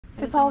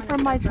It's all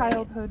from my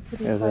childhood, to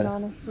be quite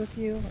honest with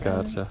you.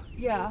 Gotcha.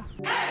 Yeah.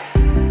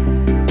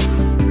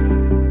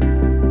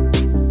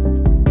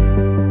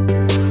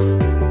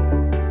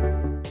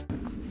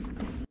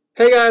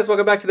 Hey guys,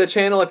 welcome back to the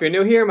channel. If you're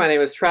new here, my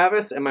name is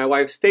Travis, and my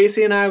wife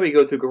Stacy and I, we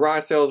go to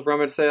garage sales,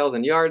 rummage sales,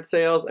 and yard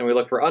sales, and we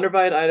look for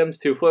undervalued items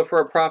to flip for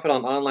a profit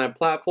on online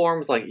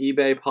platforms like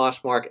eBay,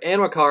 Poshmark,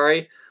 and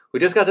Mercari. We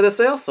just got to the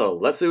sale, so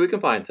let's see what we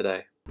can find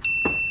today.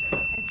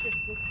 It's just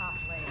the top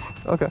layer.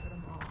 Okay.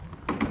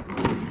 I'm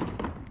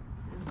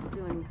just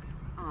doing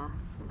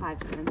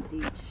 5 cents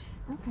each.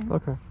 Okay.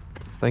 Okay.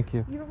 Thank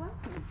you. You're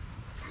welcome.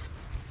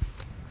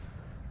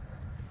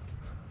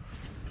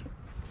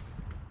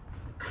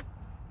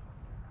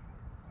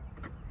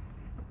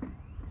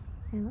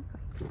 They look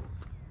like.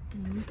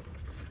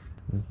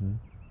 Mm-hmm.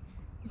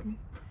 Okay.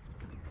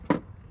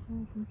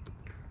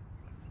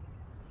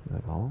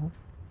 Like all of them?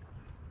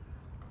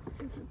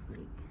 This looks like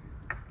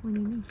one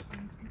unique. I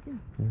do.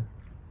 Yeah.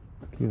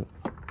 It's cute.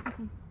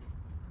 Okay.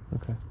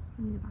 Okay. I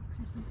need a box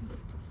or something.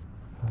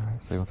 Alright,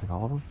 so you want to take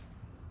all of them?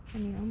 I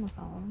need almost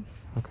all of them.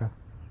 Okay.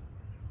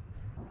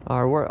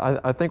 Alright,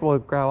 I think we'll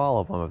grab all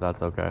of them if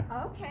that's okay.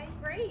 Okay,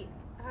 great.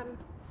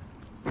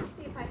 Let's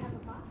see if I have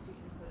a box you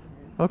can put them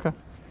in. Okay.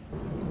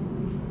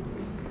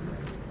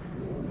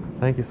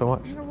 Thank you so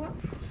much. You're welcome.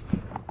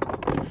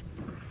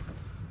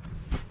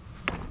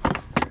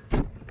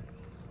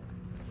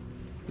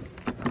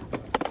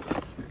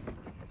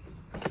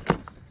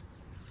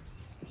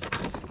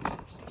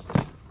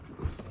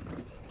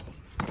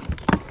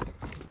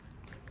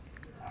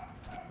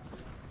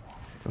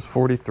 It was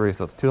 43,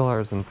 so it's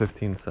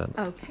 $2.15.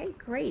 Okay,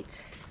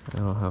 great. I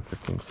don't have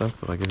 15 cents,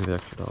 but I'll give you the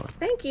extra $1.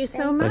 Thank you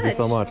so much. Thank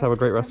you so much. Have a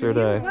great rest of your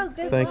day. Well,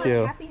 good Thank luck.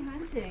 you. Happy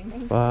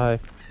hunting.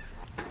 Bye.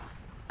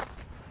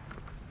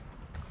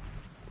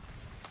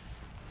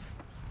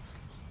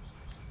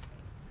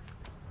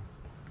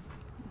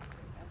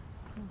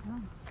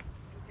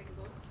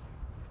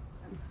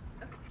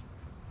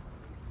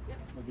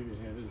 I'll give you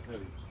a hand. This is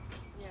heavy.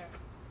 Yeah.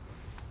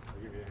 I'll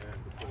give you a hand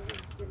to put it in.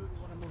 But it's,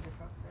 Want to move the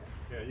truck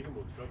there? yeah, you can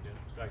move the truck in.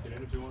 Back it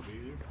in if you want. Be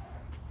easier.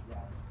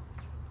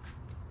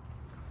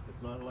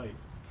 It's not light.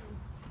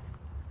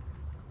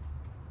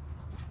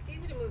 It's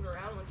easy to move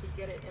around once you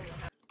get it in the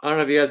house. I don't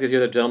know if you guys could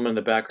hear the gentleman in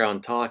the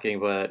background talking,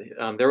 but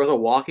there was a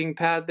walking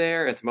pad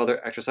there and some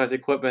other exercise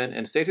equipment,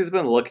 and Stacy's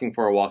been looking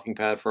for a walking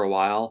pad for a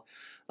while.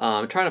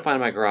 I'm trying to find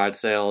my garage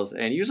sales,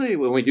 and usually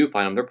when we do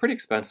find them, they're pretty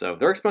expensive.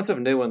 They're expensive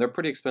new and they're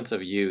pretty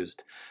expensive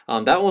used.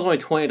 That one was only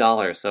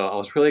 $20, so I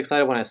was really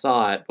excited when I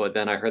saw it, but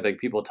then I heard like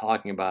people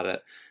talking about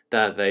it,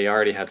 that they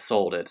already had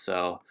sold it,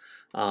 so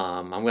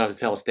I'm going to have to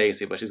tell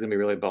Stacy, but she's going to be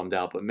really bummed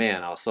out, but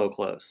man, I was so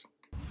close.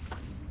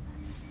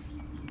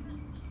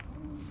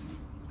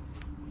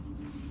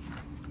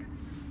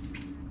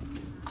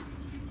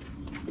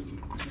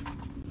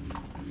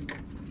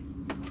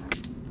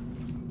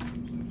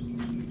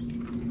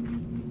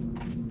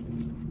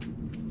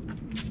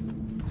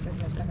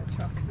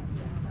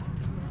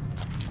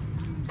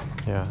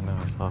 Yeah, no,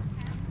 I saw.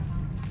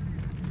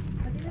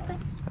 What did you say?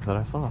 That's what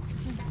I saw.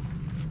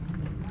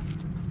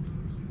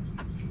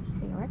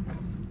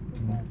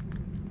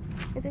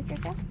 Is this your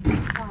stuff?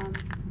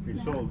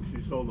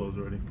 She sold those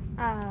already.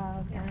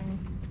 Oh, okay.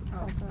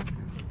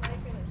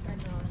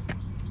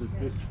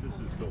 This is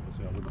still for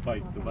sale with the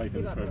bike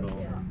and the treadmill,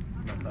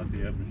 not the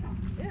ad machine.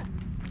 Yeah.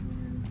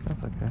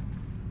 That's okay.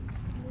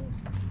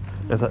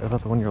 Is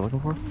that the one you're looking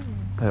for?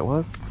 It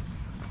was?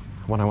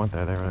 When I went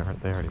there, they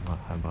already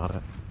had bought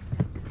it.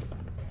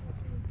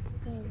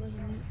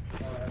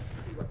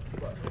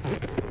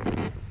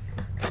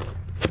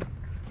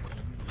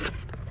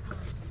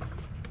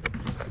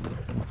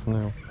 What's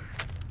new?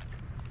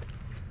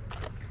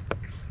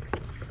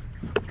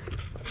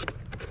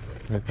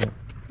 What do you think?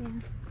 Yeah.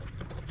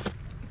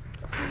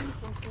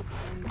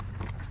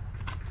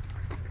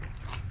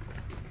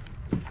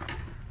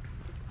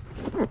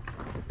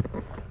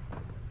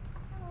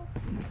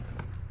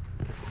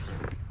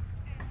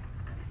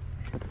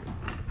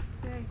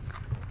 Okay.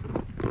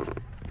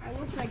 I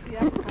will take the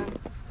S-Pen.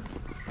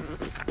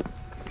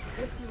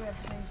 If you have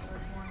change for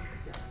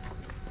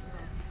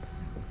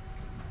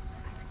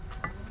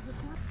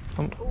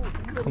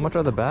How much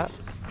are the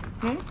bats?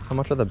 How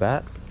much are the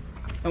bats?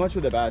 How much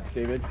are the bats,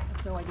 David?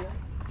 no idea.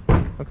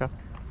 Okay.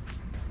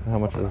 How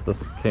much is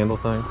this candle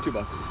thing? $2.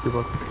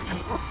 $2.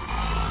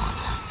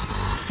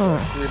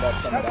 Alright.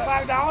 $3 on the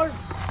bat. $5?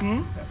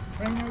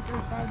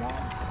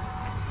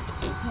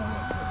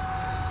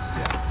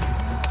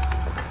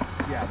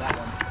 Yeah, that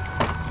one.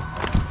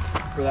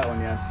 For that one,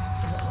 yes.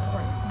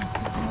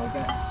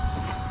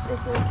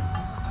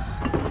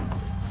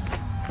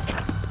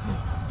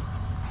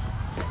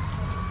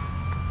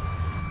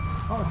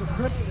 Oh, it's a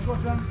grip that goes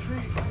down the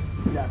tree.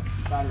 Yeah,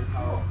 battery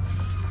power.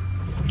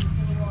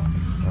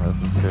 Oh, this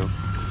is 2.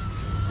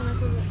 How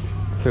much is it?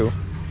 2. Okay.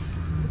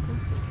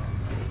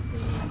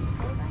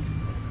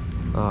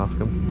 I'll ask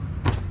him.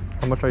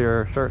 How much are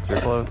your shirts,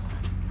 your clothes?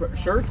 For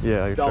shirts?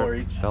 Yeah, your $1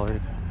 shirts. each. $1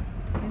 each.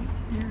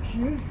 Your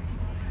shoes?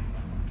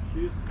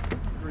 Shoes?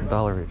 $3.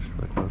 $1 each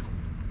for the clothes.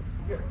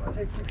 Here, I'll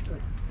take 6 to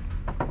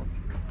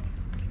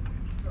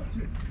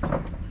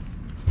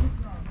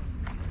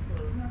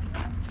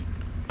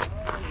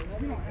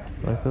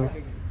Like those? I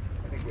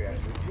think we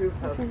actually do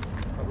have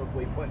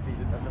probably plenty.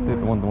 Just have to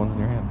The ones in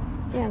your hand.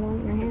 Yeah, the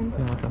ones in your hand.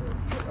 Yeah,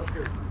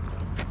 okay.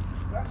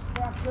 That's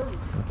fast service.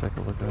 I'll take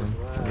a look at them.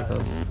 Look at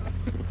those.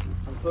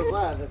 I'm so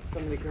glad that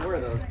somebody can wear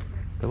those.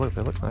 They look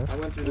nice. I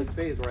went through this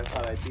phase where I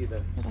thought I'd be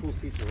the cool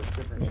teacher with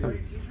different Okay.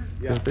 shoes.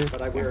 Yeah, Good piece.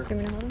 but I wear Give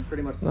me another one.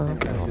 pretty much the No, same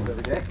kind of shoes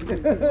every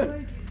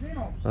day.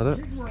 That it?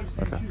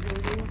 Okay.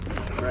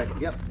 Right,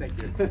 yep,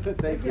 thank you.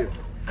 Thank you.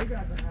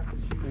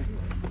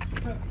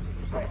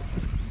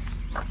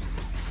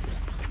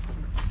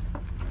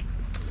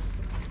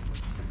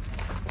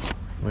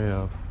 We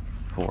have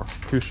 4.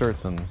 2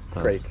 shirts and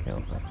the Great.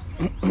 scale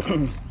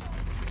thing.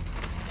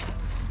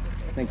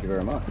 Thank you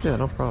very much. Yeah,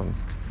 no problem.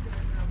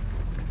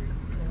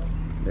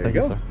 There Thank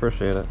you you, go. sir.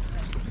 Appreciate it.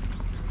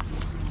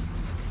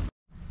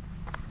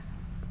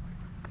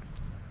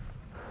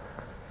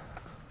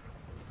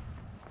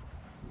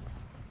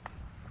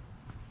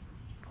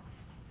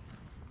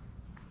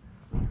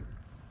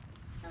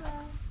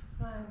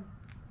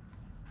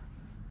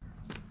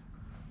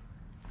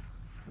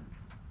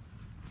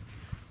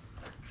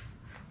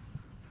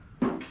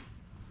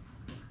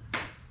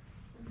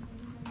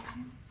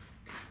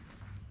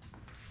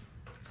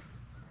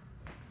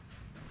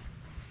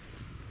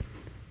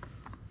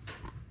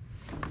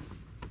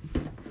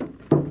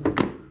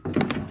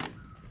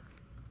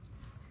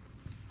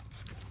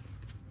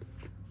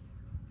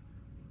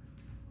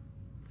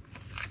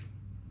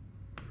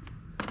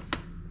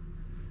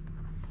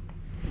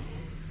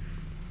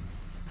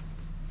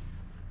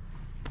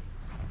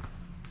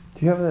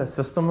 Do you have a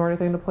system or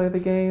anything to play the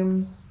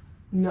games?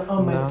 No,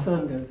 oh, my No?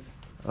 son does.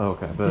 Oh,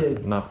 okay, but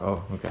Did. not.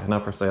 Oh, okay,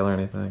 not for sale or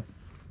anything.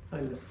 I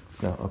know.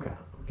 No, okay.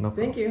 No.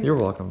 Thank problem. you. You're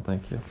welcome.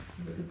 Thank you.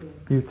 Look at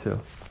that. You too.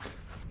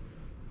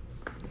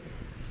 Do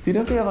you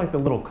know if they have like the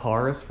little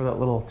cars for that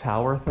little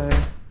tower thing?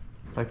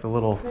 Like the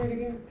little. Say it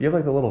again. Do you have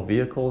like the little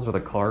vehicles or the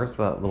cars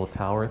for that little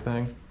tower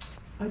thing?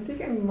 I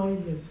think I might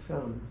have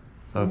some.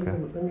 Let me Okay.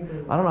 go- let me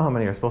go. I don't know how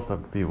many are supposed to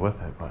be with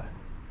it, but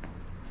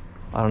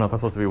I don't know if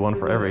that's supposed to be one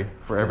for every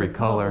the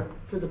color.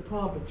 For the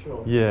Paw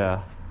Patrol.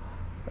 Yeah.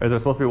 Is there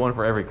supposed to be one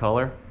for every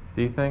color?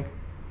 Do you think?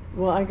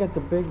 Well, I got the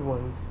big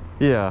ones.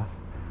 Yeah.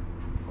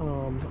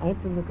 I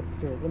have to look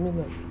upstairs. Let me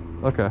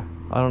look. Okay.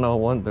 I don't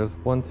know. There's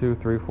 1, 2,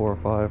 3, 4,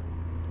 5.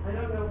 I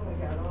don't know if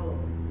I got all of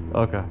them.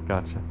 Okay,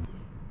 gotcha.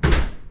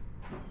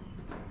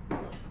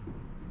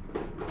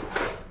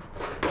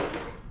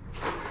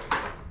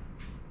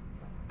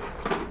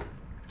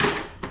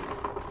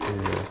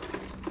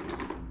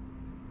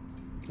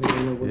 I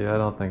don't know which Yeah, I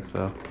don't think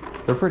so.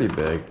 They're pretty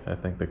big, I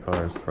think, the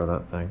cars for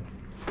that thing.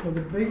 Well,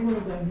 the big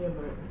ones I have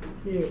are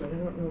here, but I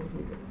don't know if they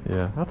got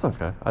Yeah, that's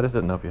okay. I just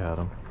didn't know if you had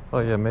them. Oh,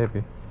 yeah,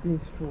 maybe.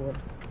 these 4.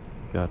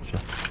 Gotcha.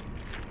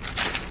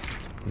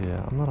 Yeah,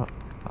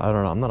 I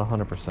don't know, I'm not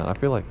 100%. I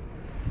feel like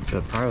it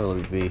should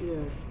probably be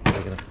Yeah.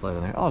 taking a slide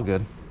in there. All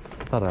good.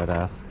 Thought I'd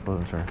ask.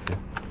 Wasn't sure if you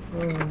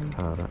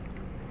had it.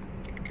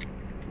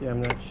 Yeah,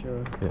 I'm not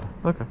sure. Yeah,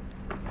 okay.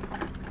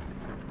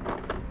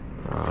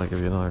 I'll give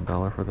you another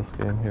 $1 for this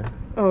game here.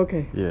 Oh,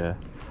 okay. Yeah.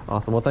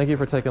 Awesome. Well, thank you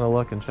for taking a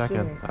look and checking.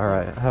 Sure. All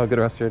right. Have a good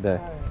rest of your day.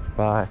 All right.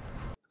 Bye.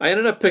 I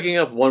ended up picking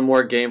up one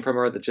more game from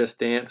her, the Just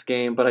Dance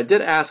game, but I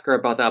did ask her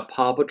about that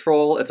Paw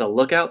Patrol. It's a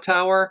lookout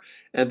tower,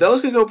 and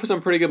those could go for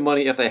some pretty good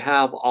money if they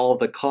have all of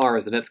the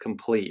cars and it's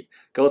complete.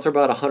 Goes for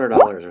about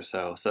 $100 or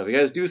so. So if you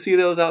guys do see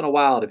those out in the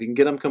wild, if you can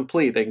get them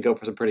complete, they can go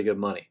for some pretty good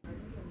money.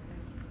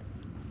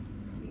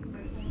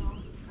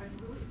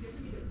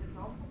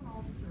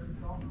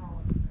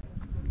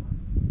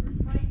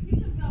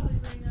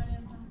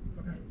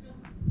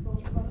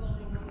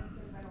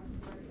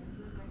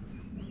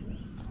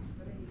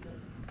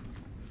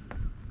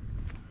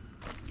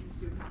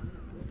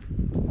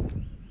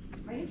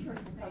 My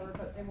insurance will cover,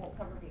 but they won't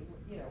cover me,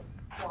 you know,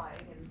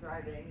 flying and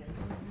driving.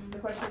 And the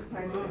question is, can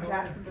I do it in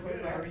Jacksonville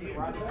or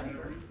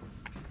Rochester?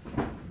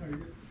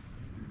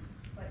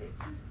 But it's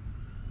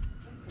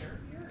the care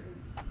here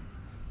is.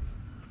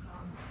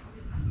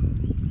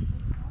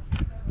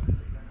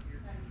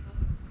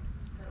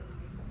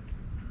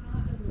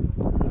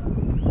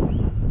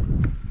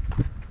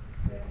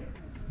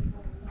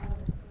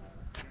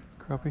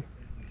 Crappie?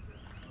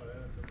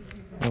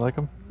 You like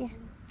them? Yeah.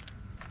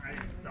 I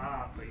didn't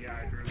stop, but yeah,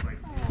 I drove like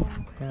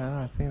Yeah, I know.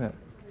 I've seen it.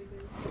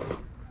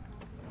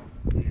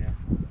 Yeah,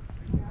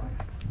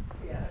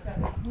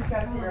 we've got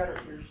to figure out our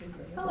ear shape.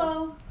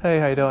 Hello. Hey,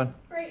 how you doing?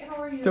 Great, how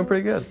are you? Doing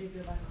pretty good. I didn't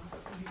go that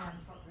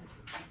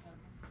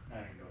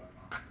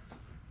long.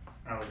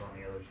 I was on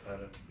the other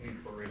side of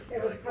Newport Ridge.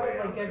 It was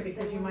probably good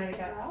because you might have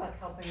got stuck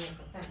helping with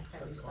the fence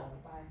that you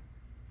stopped by.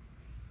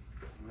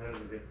 That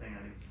was a good thing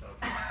I didn't stop.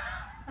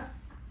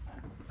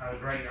 I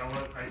was right,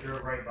 I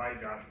drove right by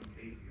Josh and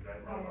Casey, because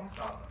I thought about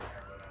stopping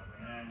there, but I was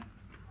like, eh.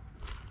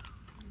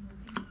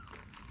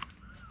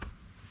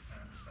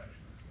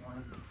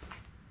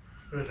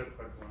 It was a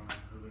quick one, it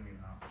was in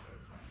the house, so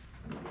it's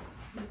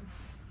fine.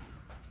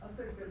 That's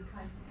a good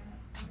kind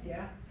of.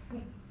 Yeah.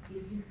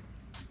 Easier.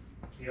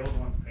 The old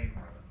one's paid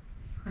more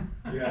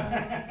though.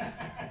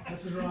 Yeah.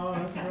 This is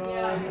wrong, this is wrong.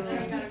 Yeah, and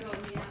then you gotta go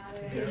and meet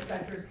at The it.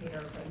 inspectors hate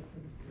our place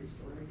because it's 3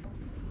 stories.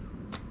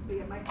 But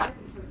yeah, my car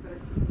was better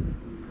for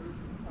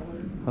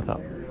colors. What's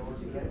up?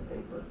 She gets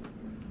safer.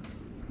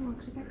 Oh,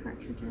 looks like our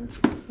cartridges.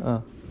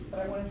 Oh, But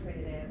I want to trade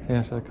it in.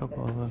 yeah, she had a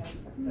couple of those.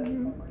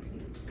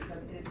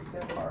 Because it is so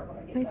hard when I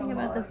What get do you so think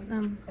about hard, this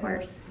and I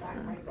horse? smack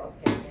It's myself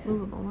getting a in.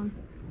 movable one.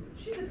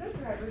 She's a good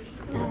driver.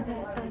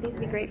 She's These would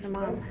be great for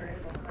mom.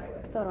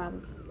 Photo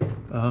albums.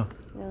 Oh,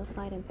 They'll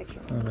slide in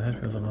pictures. oh, the head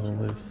feels a little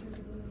loose.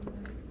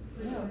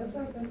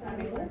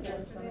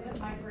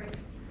 My brakes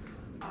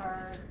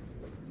are,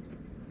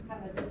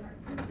 have a different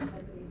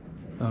sensitivity.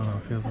 Oh,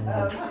 it feels a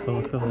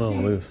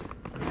little loose.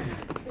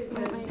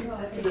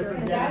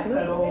 Different gas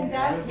pedal.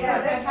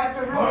 Yeah, they have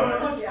to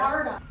really push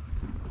hard on.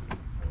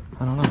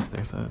 I don't know,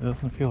 Stacey. It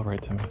doesn't feel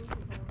right to me. Is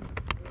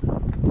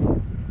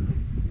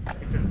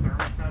there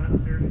thermostat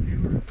upstairs too,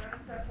 or is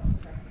that?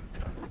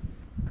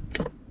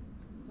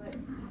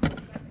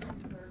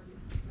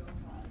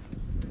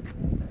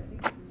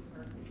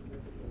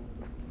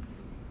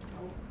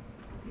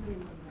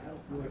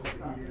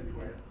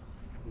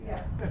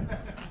 Yeah.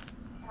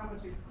 How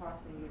much it's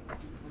costing you to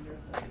use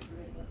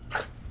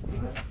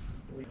Windows?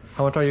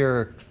 How much are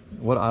your,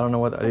 what, I don't know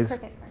what, are these,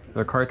 Cricket cartridge.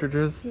 they're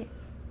cartridges? Yeah.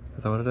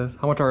 Is that what it is?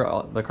 How much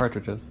are the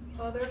cartridges?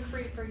 Oh, they're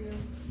free for you.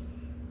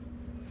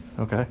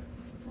 Okay. All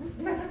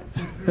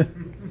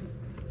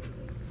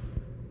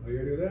you gotta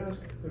do is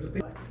ask. There's a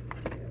piece.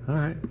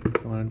 Alright,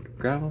 you wanna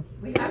grab them?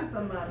 We have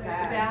some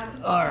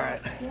bags.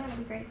 Alright. Yeah, that'd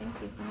be great. Thank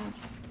you so much.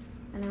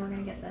 And then we're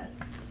gonna get the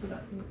 $2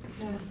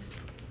 and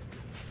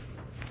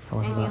How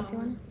much anything are else you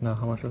those? want? No,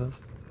 how much are those?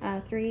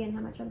 3 and how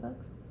much are the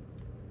books?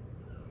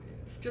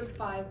 Just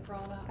 5 for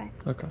all that. 5.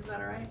 Okay. Is that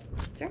alright?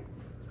 Sure.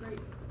 Great.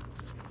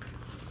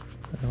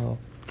 A little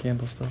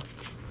candle stuff.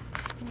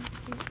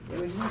 Yeah,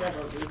 we need to have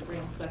our roof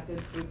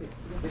re-inspected so we could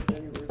get the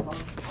new roof on all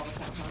the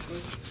town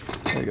houses.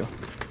 There you go.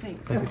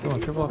 Thanks. Thank you so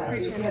much. You're welcome.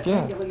 Appreciate it.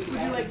 Yeah. Would you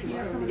like to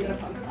use some of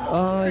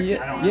these?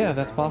 Yeah,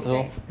 that's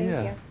possible. Thank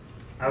Yeah. you.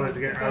 I was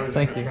gonna,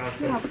 Thank you.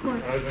 Yeah, of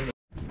course. I was in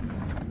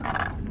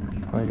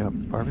Oh, you got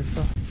Barbie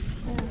stuff?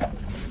 Yeah.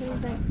 What do you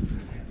think?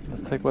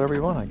 Let's take whatever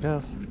you want, I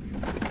guess.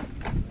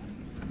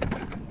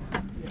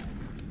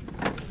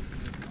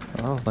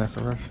 Oh, that was nice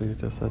of her. She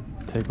just said,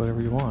 take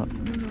whatever you want.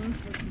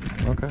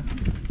 Okay.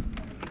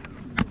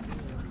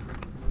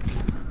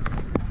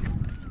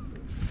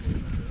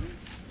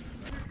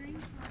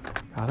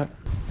 Got it.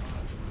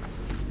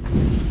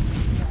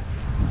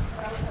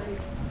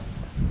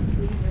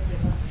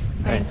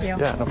 Thank you.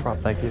 Yeah, no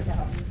problem. Thank you.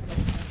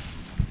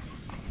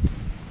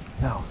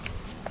 No.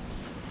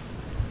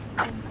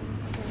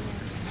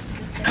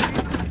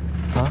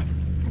 Huh? I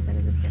said,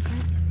 is this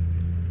different?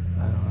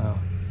 I don't know.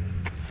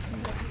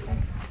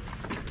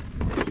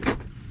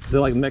 Is it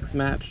like mix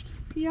matched?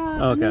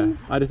 Yeah, Okay.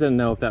 I just didn't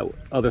know if that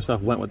other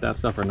stuff went with that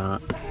stuff or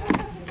not.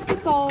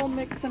 it's all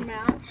mix and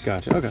match,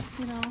 Gotcha. Okay.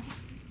 you know.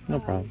 No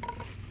problem.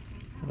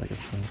 I like a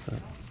sunset.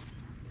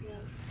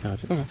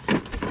 Gotcha. Okay.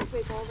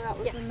 Wait, all that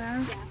was in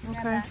there? Yeah.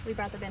 Okay. We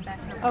brought the bin back.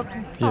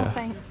 Okay. Yeah. Oh,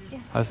 thanks.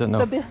 I just didn't know.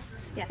 The, bin,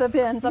 Yeah. the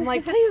bins. I'm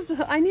like, please,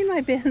 I need my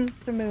bins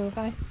to move.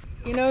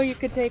 You know, you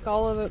could take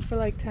all of it for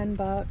like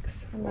 $10.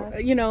 Or,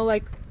 you know,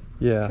 like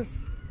Yeah.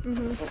 just.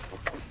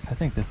 I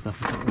think this stuff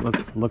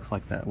looks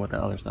like that. What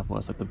the other stuff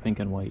was, like the pink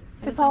and white.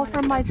 It's all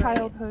from my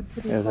childhood,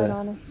 to be Is quite it?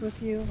 honest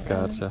with you.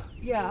 Gotcha.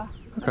 Yeah.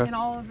 Okay. And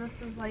all of this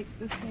is like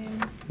the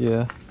same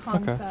Yeah.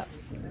 concept.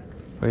 Okay.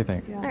 What do you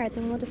think? Yeah. All right,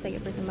 then we'll just take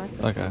it for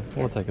 $10. Okay.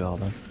 We'll take it all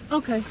then.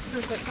 Okay,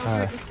 perfect. I'll All write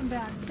right. with some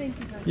bags. Thank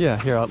you guys. Yeah.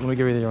 Here, let me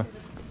give you the More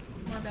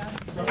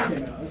bags.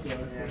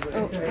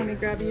 Oh, let me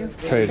grab you.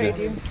 Trade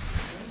you.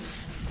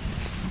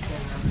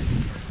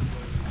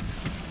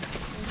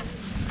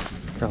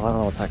 Girl, I don't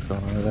know what the heck's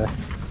going on today.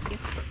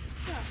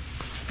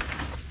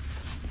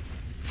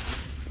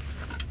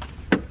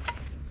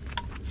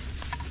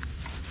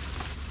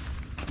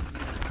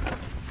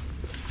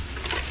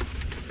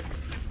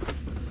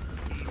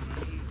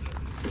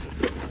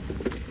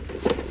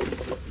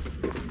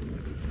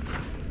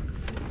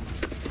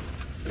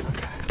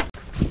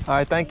 All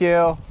right, thank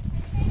you.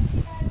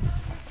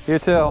 You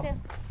too.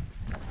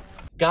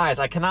 Guys,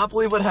 I cannot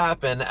believe what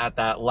happened at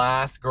that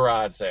last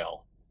garage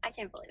sale. I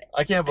can't believe it.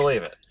 I can't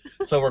believe it.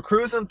 So we're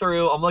cruising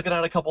through, I'm looking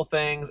at a couple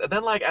things, and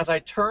then like as I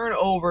turn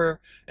over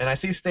and I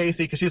see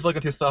Stacy, because she's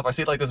looking through stuff, I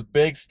see like this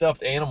big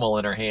stuffed animal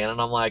in her hand,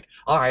 and I'm like,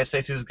 all right,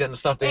 Stacy's getting a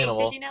stuffed Wait,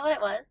 animal. did you know what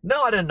it was?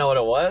 No, I didn't know what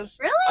it was.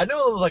 Really? I knew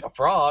it was like a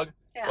frog,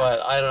 Yeah. but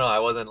I don't know, I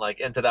wasn't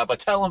like into that. But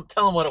tell him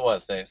what it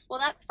was, Stace. Well,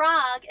 that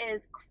frog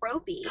is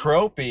Cropey.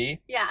 Cropey.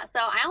 Yeah, so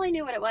I only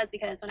knew what it was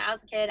because when I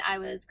was a kid, I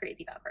was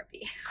crazy about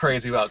Cropey.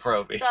 Crazy about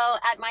Cropey. So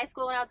at my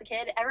school when I was a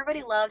kid,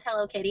 everybody loved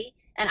Hello Kitty,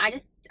 and I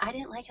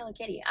didn't like Hello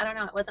Kitty. I don't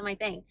know, it wasn't my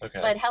thing. Okay.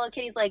 But Hello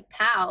Kitty's like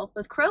pal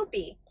was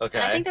Cropey. Okay.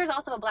 And I think there's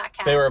also a black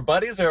cat. They were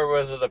buddies, or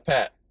was it a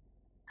pet?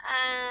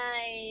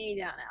 I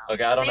don't know.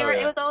 Okay, I But don't know It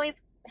either. was always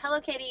Hello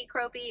Kitty,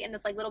 Croapy, and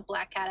this like little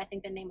black cat. I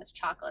think the name was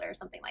Chocolate or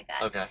something like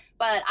that. Okay.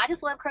 But I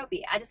just love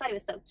Croapy. I just thought he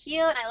was so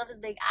cute, and I loved his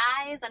big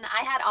eyes. And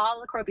I had all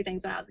the Croapy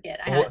things when I was a kid.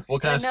 I had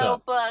What kind of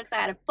stuff? notebooks. I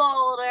had a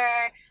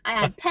folder. I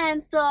had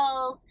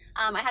pencils.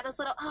 I had this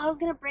little. Oh, I was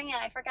gonna bring it.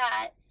 I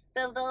forgot.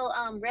 The little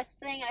wrist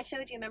thing I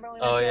showed you. Remember when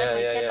we went to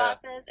like, my kid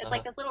boxes? It's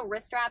like this little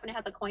wrist strap, and it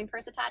has a coin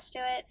purse attached to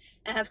it,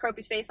 and it has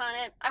Croapy's face on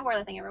it. I wore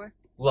that thing everywhere.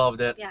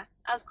 Loved it. Yeah,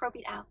 I was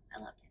Croapy'd out. I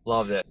loved it.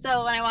 Loved it.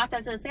 So when I walked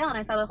up to the sale and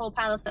I saw the whole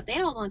pile of stuffed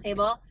animals on the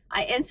table,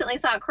 I instantly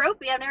saw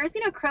Croapy. I've never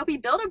seen a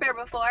Croapy Build-A-Bear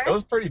before. It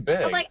was pretty big.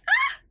 I was like,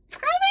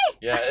 Croapy!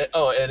 Yeah.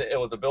 And it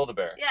was a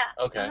Build-A-Bear. Yeah.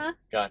 Okay.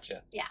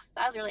 Gotcha. Yeah,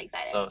 so I was really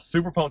excited. So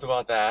super pumped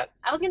about that.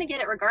 I was going to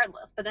get it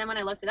regardless, but then when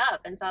I looked it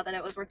up and saw that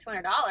it was worth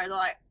 $200, I was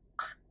like,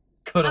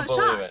 Couldn't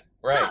believe shocked. it.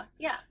 Right. Shocked,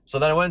 yeah. So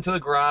then I went into the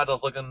garage. I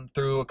was looking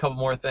through a couple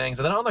more things,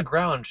 and then on the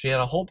ground she had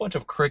a whole bunch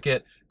of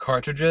Cricut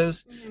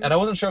cartridges, and I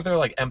wasn't sure if they were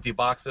like empty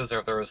boxes or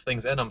if there was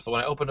things in them. So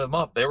when I opened them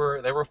up, they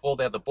were full.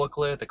 They had the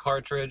booklet, the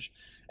cartridge,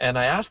 and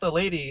I asked the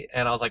lady,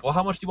 and I was like, "Well,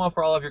 how much do you want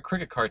for all of your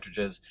Cricut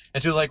cartridges?"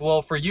 And she was like,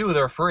 "Well, for you,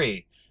 they're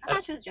free." I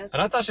thought she was joking.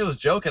 And I thought she was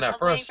joking at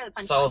first.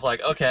 So I was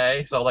like,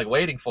 "Okay." So I was like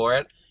waiting for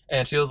it.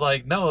 And she was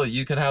like, "No,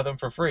 you can have them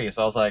for free."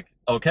 So I was like,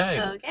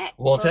 "Okay,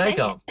 we'll take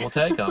them. We'll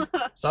take them."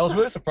 So I was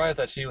really surprised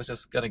that she was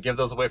just going to give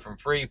those away for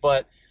free.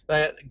 But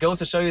that goes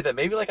to show you that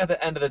maybe like at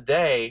the end of the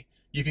day,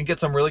 you can get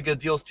some really good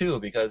deals too.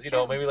 Because, you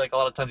know, maybe like a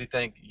lot of times you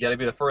think you got to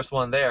be the first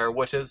one there,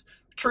 which is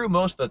true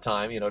most of the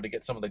time, you know, to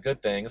get some of the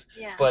good things.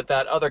 Yeah. But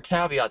that other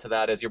caveat to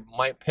that is you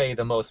might pay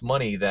the most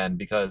money then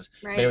because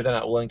maybe they're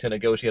not willing to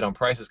negotiate on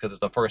prices because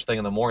it's the first thing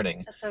in the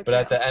morning. That's so but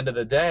at the end of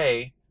the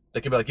day, they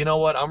could be like, you know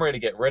what, I'm ready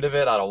to get rid of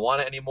it. I don't want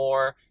it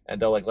anymore.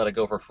 And they'll like let it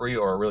go for free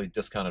or a really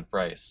discounted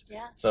price.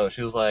 Yeah. So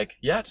she was like,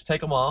 yeah, just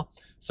take them all.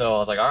 So I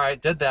was like, all right,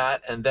 did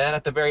that. And then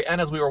at the very end,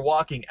 as we were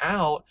walking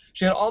out,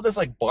 she had all this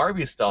like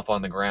Barbie stuff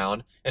on the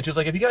ground. And she was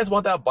like, if you guys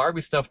want that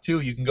Barbie stuff too,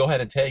 you can go ahead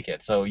and take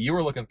it. So you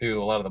were looking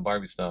through a lot of the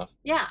Barbie stuff.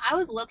 Yeah, I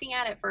was looking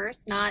at it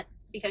first, not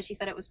because she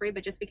said it was free,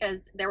 but just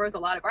because there was a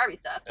lot of Barbie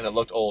stuff. And it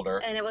looked older.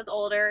 And it was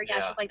older.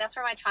 Yeah, she's like, that's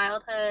from my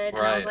childhood. And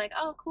I was like,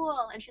 oh,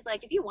 cool. And she's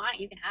like, if you want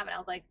it, you can have it. I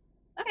was like,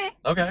 okay,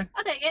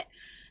 I'll take it.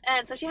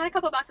 And so she had a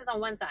couple boxes on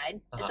one side,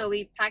 and so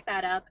we packed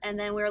that up, and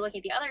then we were looking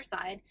at the other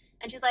side,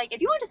 and she's like,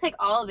 if you want to just take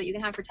all of it, you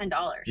can have it for $10.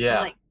 Yeah.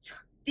 I'm like,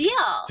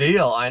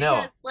 deal, I know.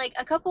 because like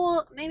a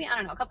couple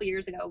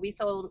years ago, we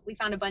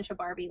found a bunch of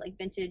Barbie like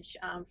vintage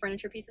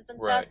furniture pieces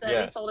and stuff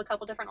that we sold a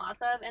couple different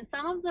lots of, and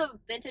some of the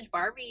vintage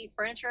Barbie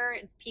furniture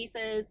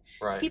pieces,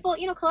 people,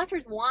 you know,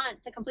 collectors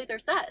want to complete their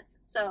sets,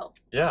 so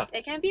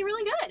it can be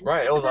really good.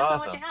 Right, it was depends on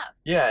awesome. what you have.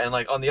 Yeah, and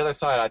like on the other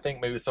side, I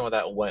think maybe some of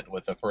that went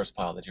with the first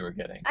pile that you were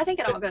getting. I think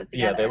it all goes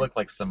together. Yeah, they look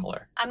like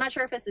similar. I'm not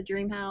sure if it's a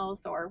dream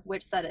house or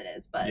which set it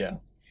is, but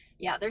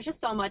yeah, there's just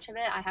so much of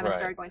it. I haven't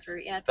started going through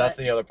it yet. That's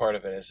the other part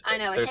of it is I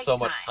know, there's so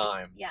much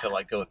time to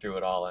like go through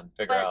it all and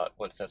figure out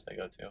what sets they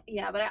go to.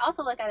 Yeah, but I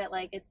also look at it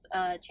like it's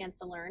a chance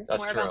to learn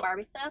more about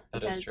Barbie stuff,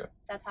 because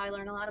that's how I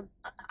learn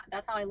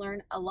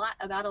a lot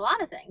about a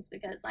lot of things,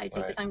 because I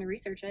take the time to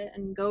research it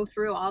and go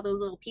through all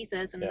those little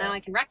pieces, and now I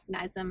can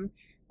recognize them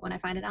when I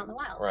find it out in the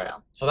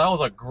wild. So that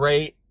was a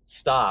great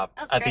stop.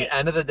 At the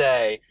end of the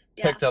day,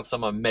 picked up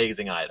some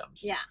amazing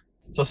items. Yeah.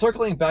 So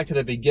circling back to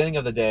the beginning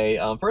of the day,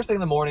 first thing in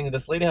the morning,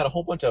 this lady had a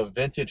whole bunch of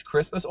vintage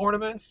Christmas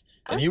ornaments,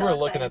 and you were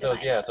looking at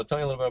those. Yeah, so tell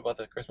me a little bit about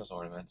the Christmas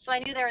ornaments. So I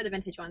knew they were the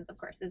vintage ones, of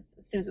course, as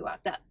soon as we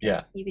walked up.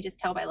 Yeah. You could just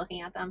tell by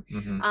looking at them.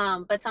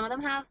 Mm-hmm. But some of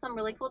them have some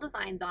really cool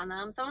designs on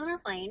them. Some of them are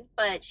plain,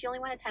 but she only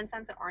wanted 10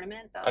 cents an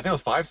ornament. So I think it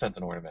was 5 cents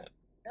an ornament.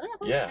 Really? I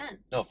thought it was 10.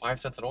 No, 5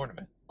 cents an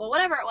ornament. Well,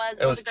 whatever it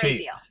was a great cheap.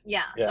 deal.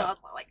 Yeah. So I was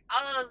like,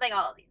 I'll take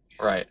all of these.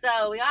 Right.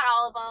 So we got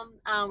all of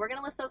them. We're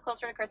gonna list those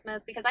closer to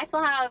Christmas, because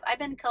I've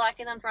been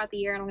collecting them throughout the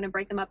year, and I'm gonna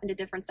break them up into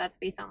different sets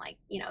based on, like,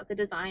 you know, the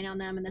design on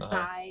them and the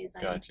size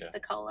and the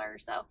color.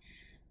 So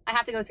I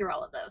have to go through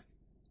all of those.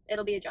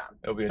 It'll be a job.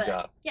 It'll be a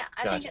job. Yeah,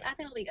 I think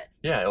it'll be good.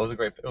 Yeah, it was a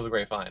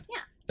great find. Yeah.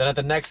 Then at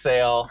the next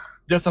sale,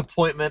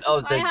 disappointment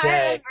of the day. My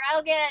heart is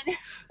broken.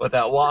 With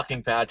that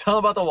walking pad. Tell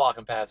them about the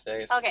walking pad,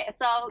 Stace. Okay,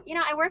 so, you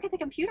know, I work at the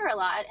computer a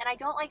lot, and I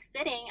don't like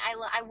sitting.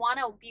 I want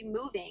to be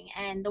moving,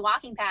 and the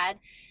walking pads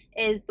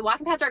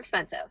are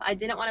expensive. I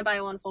didn't want to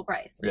buy one full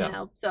price, you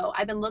know. So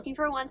I've been looking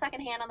for one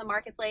secondhand on the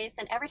marketplace,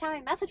 and every time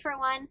I message for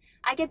one,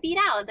 I get beat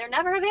out. They're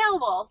never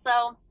available.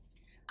 So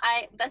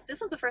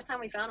this was the first time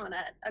we found one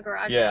at a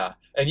garage sale.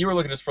 And you were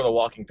looking just for the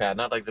walking pad,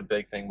 not like the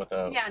big thing with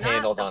the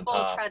handles on top.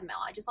 not the full treadmill.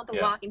 I just want the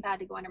walking pad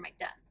to go under my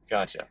desk.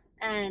 Gotcha.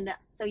 And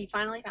so you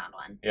finally found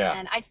one. Yeah.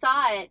 And I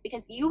saw it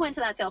because you went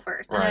to that sale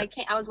first, and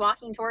I was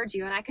walking towards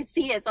you, and I could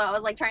see it, so I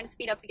was like trying to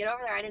speed up to get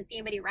over there. I didn't see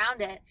anybody around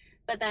it.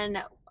 But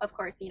then, of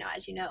course, you know,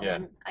 as you know,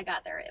 when I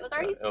got there, it was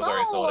already sold.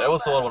 It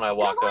was sold when I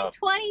walked up. It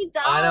was like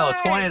 $20. I know,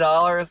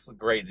 $20.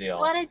 Great deal.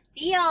 What a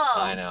deal.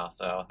 I know.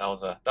 So that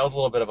was a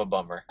little bit of a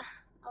bummer.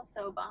 I was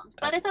so bummed.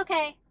 But it's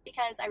okay,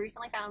 because I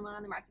recently found one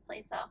on the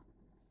marketplace, so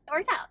it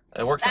worked out.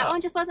 It works out. That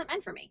one just wasn't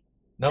meant for me.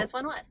 Nope. This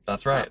one was.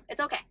 That's right. So it's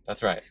okay.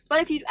 That's right.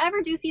 But if you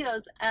ever do see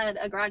those at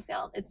a garage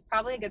sale, it's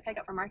probably a good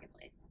pickup for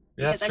Marketplace.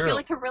 because that's I true. feel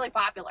like they're really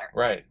popular.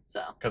 Right.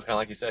 So. Because kind of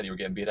like you said, you were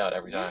getting beat out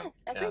every time.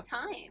 Yes, every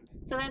time.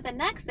 So then at the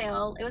next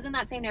sale, it was in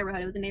that same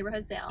neighborhood. It was a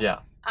neighborhood sale. Yeah.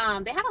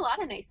 They had a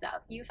lot of nice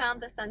stuff. You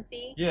found the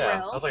Scentsy Yeah,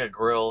 grill. that was like a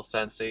grill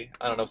Scentsy.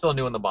 I don't know, still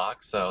new in the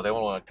box, so they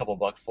want a couple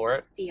bucks for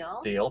it.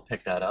 Deal.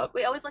 Pick that up.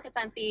 We always look at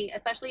Scentsy,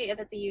 especially if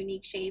it's a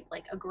unique shape,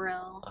 like a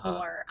grill,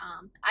 or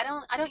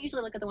I don't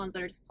usually look at the ones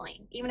that are just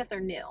plain, even if they're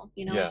new.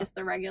 You know, like just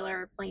the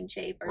regular plain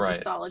shape or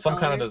just solid some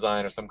colors. kind of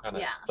design or some kind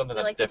of something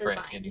that's like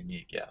different and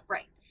unique. Yeah.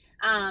 Right.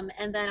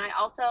 And then I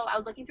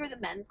was looking through the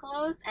men's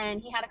clothes,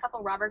 and he had a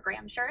couple Robert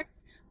Graham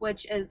shirts,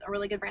 which is a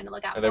really good brand to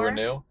look out for. They were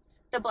new?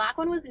 The black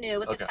one was new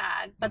with the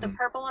tag, but the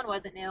purple one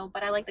wasn't new,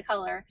 but I like the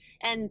color.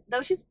 And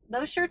those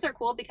shirts are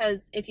cool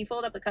because if you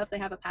fold up the cuff, they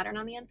have a pattern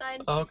on the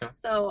inside. Oh, okay.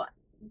 So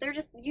they're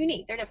just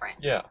unique. They're different.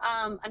 Yeah.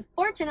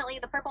 Unfortunately,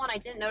 the purple one I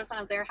didn't notice when I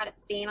was there had a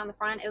stain on the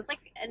front. It was like,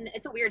 and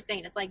it's a weird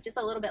stain. It's like just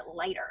a little bit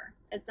lighter.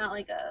 It's not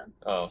like a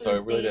so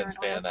it really didn't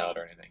stand out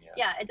or anything.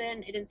 Yeah, it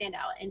didn't stand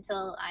out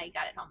until I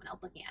got it home and I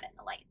was looking at it in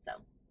the light. So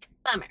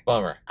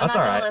bummer. That's I'm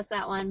all not right. gonna list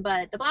that one,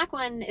 but the black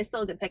one is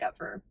still a good pickup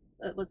for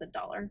was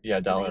 $1. Yeah,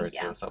 $1 or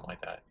 $2, something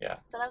like that. Yeah.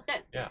 So that was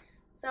good. Yeah.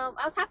 So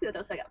I was happy with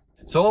those pickups.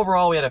 So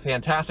overall, we had a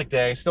fantastic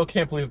day. Still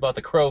can't believe about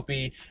the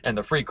Cropy and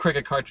the free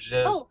cricket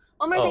cartridges. Oh,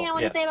 one more thing I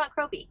want to say about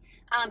Cropy.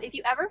 If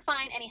you ever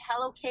find any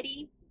Hello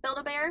Kitty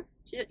Build-A-Bear,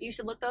 you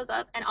should look those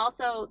up. And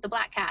also the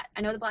Black Cat.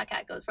 I know the Black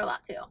Cat goes for a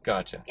lot too.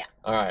 Gotcha. Yeah.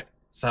 All right.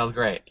 Sounds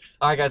great.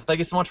 All right, guys, thank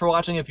you so much for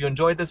watching. If you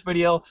enjoyed this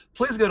video,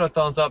 please give it a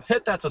thumbs up,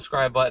 hit that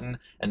subscribe button,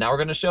 and now we're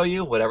going to show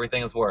you what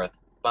everything is worth.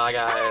 Bye,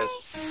 guys.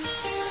 Bye.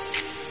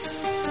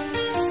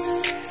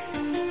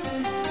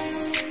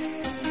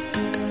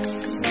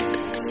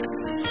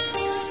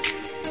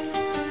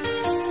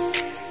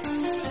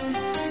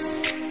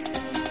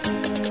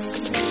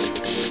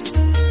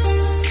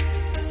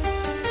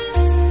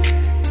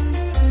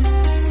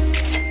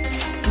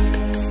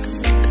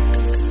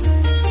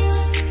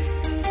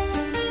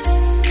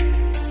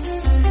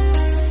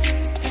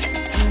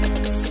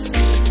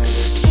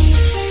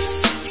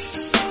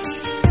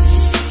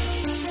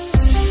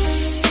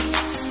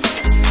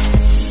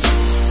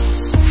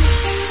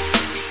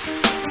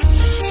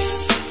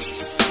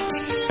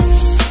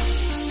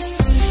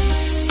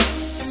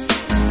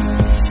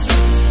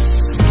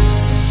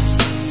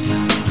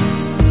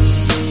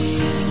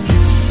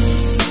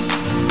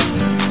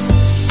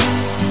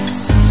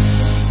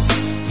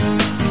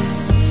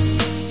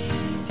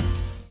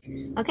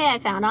 Okay, I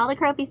found all the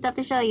Cropy stuff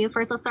to show you.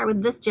 First, let's start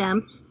with this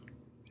gem.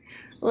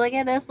 Look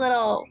at this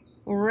little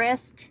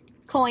wrist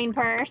coin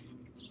purse.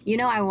 You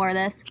know I wore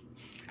this.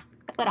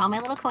 I put all my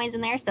little coins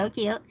in there, so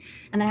cute.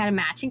 And then I had a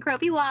matching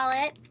Cropy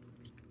wallet.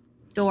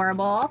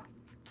 Adorable.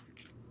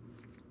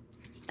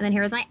 And then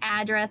here's my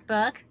address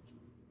book,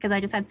 because I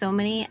just had so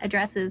many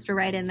addresses to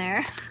write in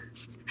there.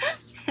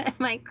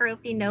 My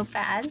Cropy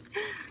notepad.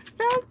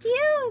 So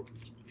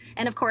cute.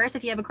 And of course,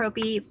 if you have a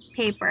Cropy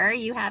paper,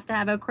 you have to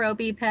have a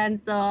Cropy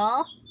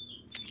pencil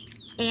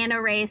and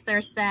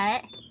eraser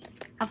set.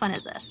 How fun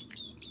is this?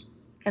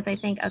 Because I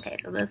think, okay,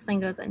 so this thing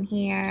goes in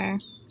here,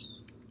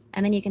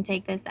 and then you can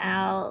take this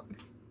out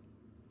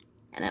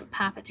and then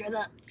pop it through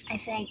the, I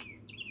think,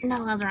 no,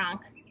 I was wrong.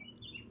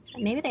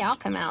 Maybe they all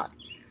come out.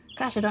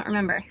 Gosh, I don't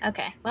remember.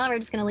 Okay, well, we're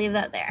just gonna leave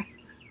that there.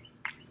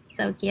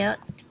 So cute.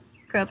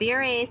 Cropy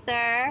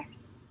eraser.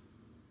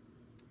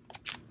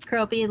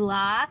 Cropy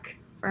lock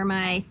for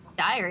my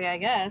diary, I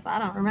guess. I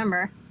don't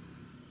remember.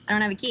 I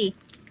don't have a key.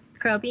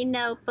 Cropy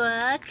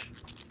notebook.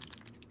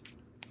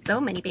 So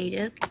many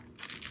pages.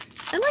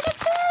 And look at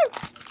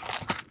this!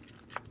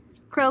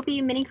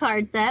 Cropy mini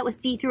card set with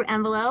see-through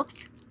envelopes.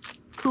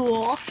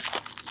 Cool.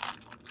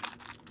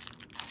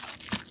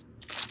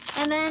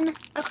 And then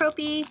a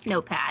Cropy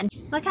notepad.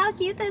 Look how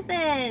cute this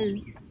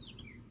is!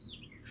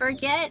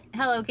 Forget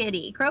Hello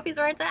Kitty. Cropy's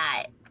where it's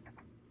at.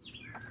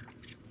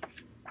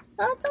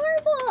 Oh,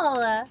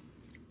 adorable!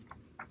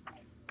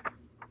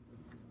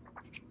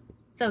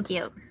 So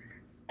cute.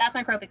 That's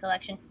my Cropy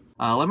collection.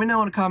 Let me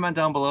know in a comment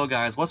down below,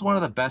 guys. What's one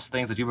of the best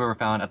things that you've ever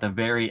found at the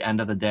very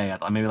end of the day,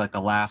 at maybe like the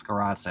last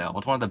garage sale?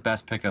 What's one of the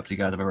best pickups you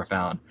guys have ever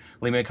found?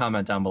 Leave me a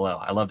comment down below.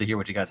 I love to hear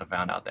what you guys have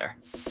found out there.